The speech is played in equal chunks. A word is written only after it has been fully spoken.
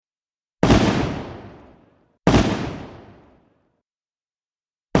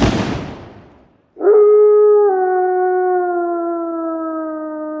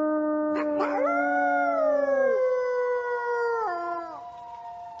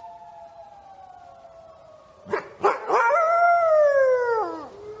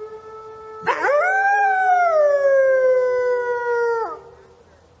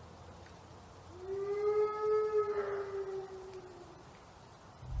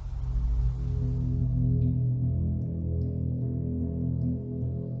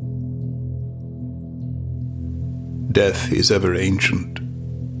Death is ever ancient,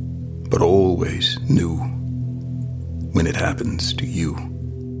 but always new when it happens to you.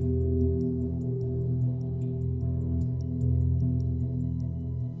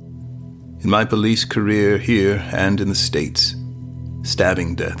 In my police career here and in the States,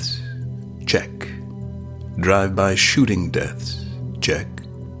 stabbing deaths, check. Drive-by shooting deaths, check.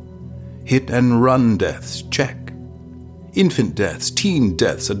 Hit-and-run deaths, check. Infant deaths, teen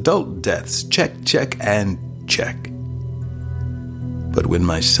deaths, adult deaths, check, check, and check. But when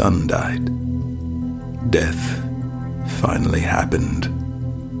my son died, death finally happened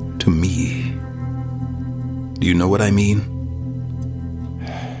to me. Do you know what I mean?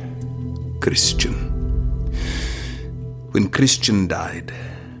 Christian. When Christian died.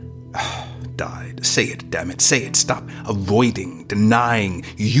 Say it, damn it, say it. Stop avoiding, denying,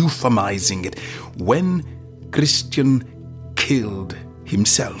 euphemizing it. When Christian killed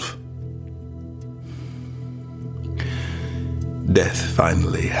himself. Death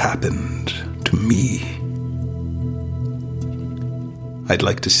finally happened to me. I'd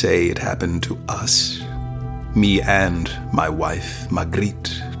like to say it happened to us. Me and my wife,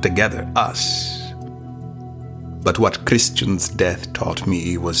 Margrethe, together, us. But what Christian's death taught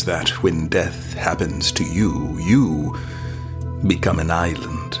me was that when death happens to you, you become an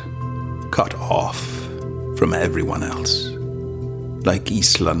island, cut off from everyone else, like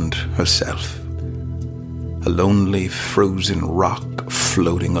Iceland herself, a lonely frozen rock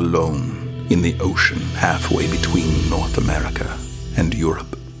floating alone in the ocean halfway between North America and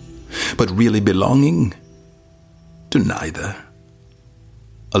Europe, but really belonging to neither,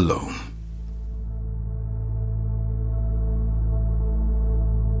 alone.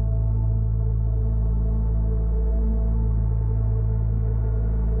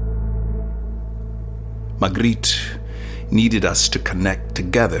 Margrethe needed us to connect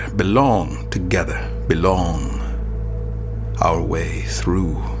together, belong together, belong our way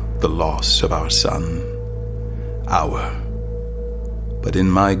through the loss of our son, But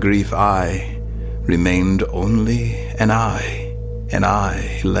in my grief I remained only an island.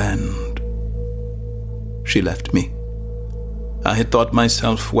 She left me. I had thought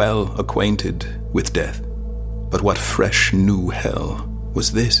myself well acquainted with death, but what fresh new hell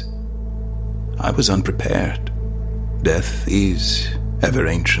was this? I was unprepared. Death is ever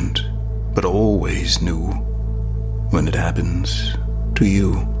ancient, but always new when it happens to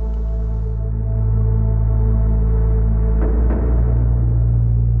you.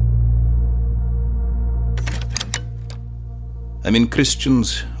 I'm in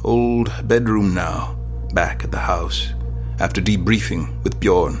Christian's old bedroom now, back at the house, after debriefing with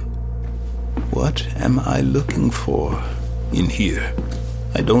Bjorn. What am I looking for in here?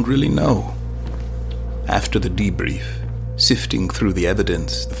 I don't really know. After the debrief, sifting through the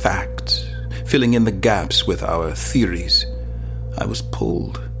evidence, the facts, filling in the gaps with our theories, I was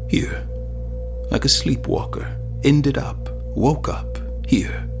pulled here, like a sleepwalker, woke up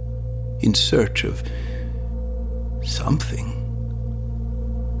here, in search of something.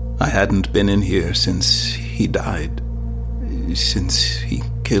 I hadn't been in here since he died, since he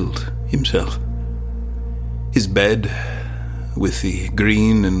killed himself. His bed, with the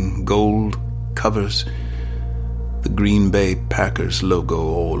green and gold covers, the Green Bay Packers logo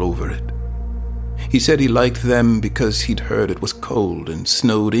all over it. He said he liked them because he'd heard it was cold and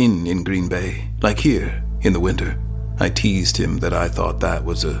snowed in Green Bay, like here in the winter. I teased him that I thought that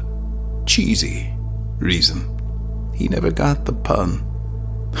was a cheesy reason. He never got the pun,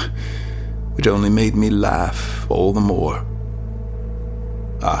 which only made me laugh all the more.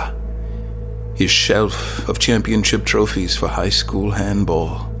 His shelf of championship trophies for high school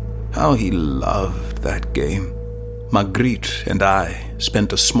handball. How he loved that game. Margrethe and I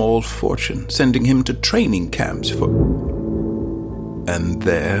spent a small fortune sending him to training camps for... And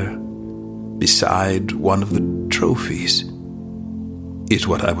there, beside one of the trophies, is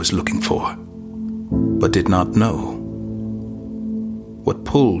what I was looking for, but did not know. What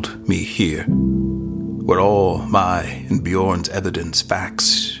pulled me here were all my and Bjorn's evidence,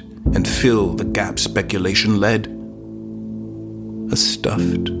 facts, and fill the gap speculation led. A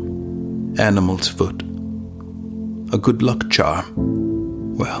stuffed animal's foot. A good luck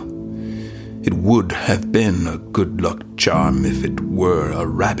charm. Well, it would have been a good luck charm if it were a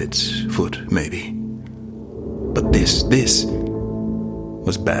rabbit's foot, maybe. But this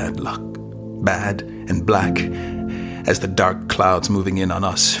was bad luck. Bad and black as the dark clouds moving in on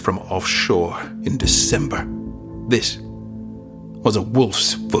us from offshore in December. This was a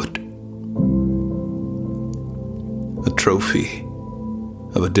wolf's foot. A trophy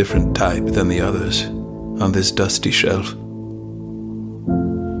of a different type than the others on this dusty shelf.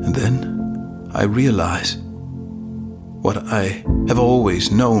 And then I realize what I have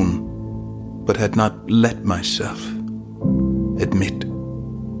always known, but had not let myself admit.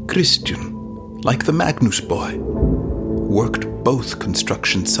 Christian, like the Magnus boy, worked both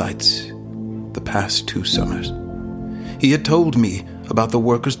construction sites the past 2 summers. He had told me about the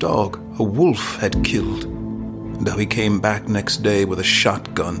worker's dog a wolf had killed, and how he came back next day with a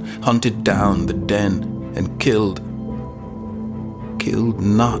shotgun, hunted down the den, and killed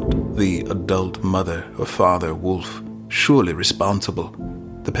not the adult mother or father wolf, surely responsible.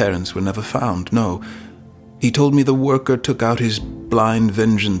 The parents were never found, no. He told me the worker took out his blind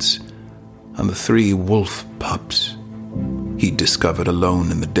vengeance on the 3 wolf pups he'd discovered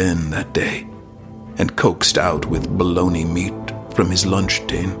alone in the den that day, and coaxed out with bologna meat from his lunch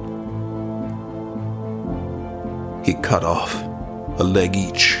tin. He cut off a leg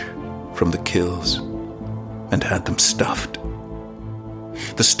each from the kills and had them stuffed.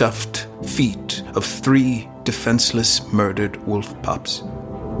 The stuffed feet of 3 defenseless murdered wolf pups,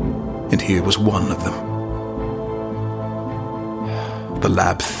 and here was one of them. The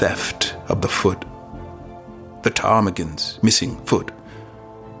lab theft of the foot, the ptarmigan's missing foot,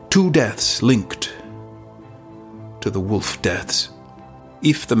 2 deaths linked to the wolf deaths.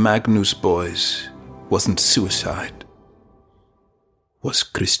 If the Magnus boys wasn't suicide, was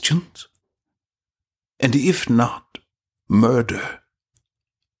Christian's? And if not, murder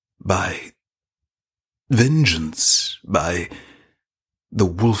by vengeance, by the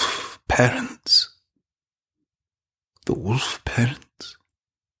wolf parents. The wolf parents?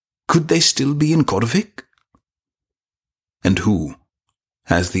 Could they still be in Korvik? And who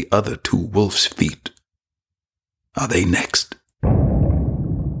has the other 2 wolf's feet? Are they next?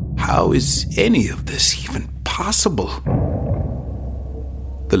 How is any of this even possible?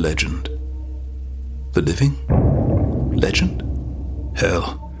 The legend. The living legend?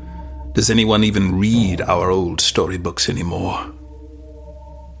 Hell, does anyone even read our old storybooks anymore?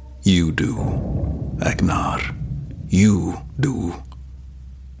 You do, Agnar. You do.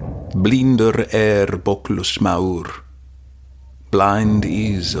 Blinder bookless maur. Blind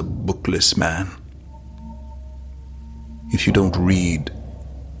is a bookless man. If you don't read,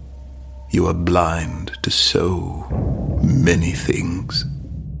 you are blind to so many things.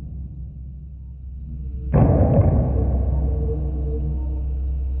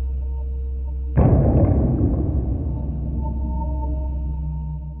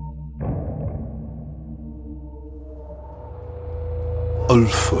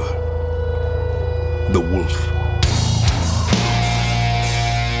 ULFUR, the wolf.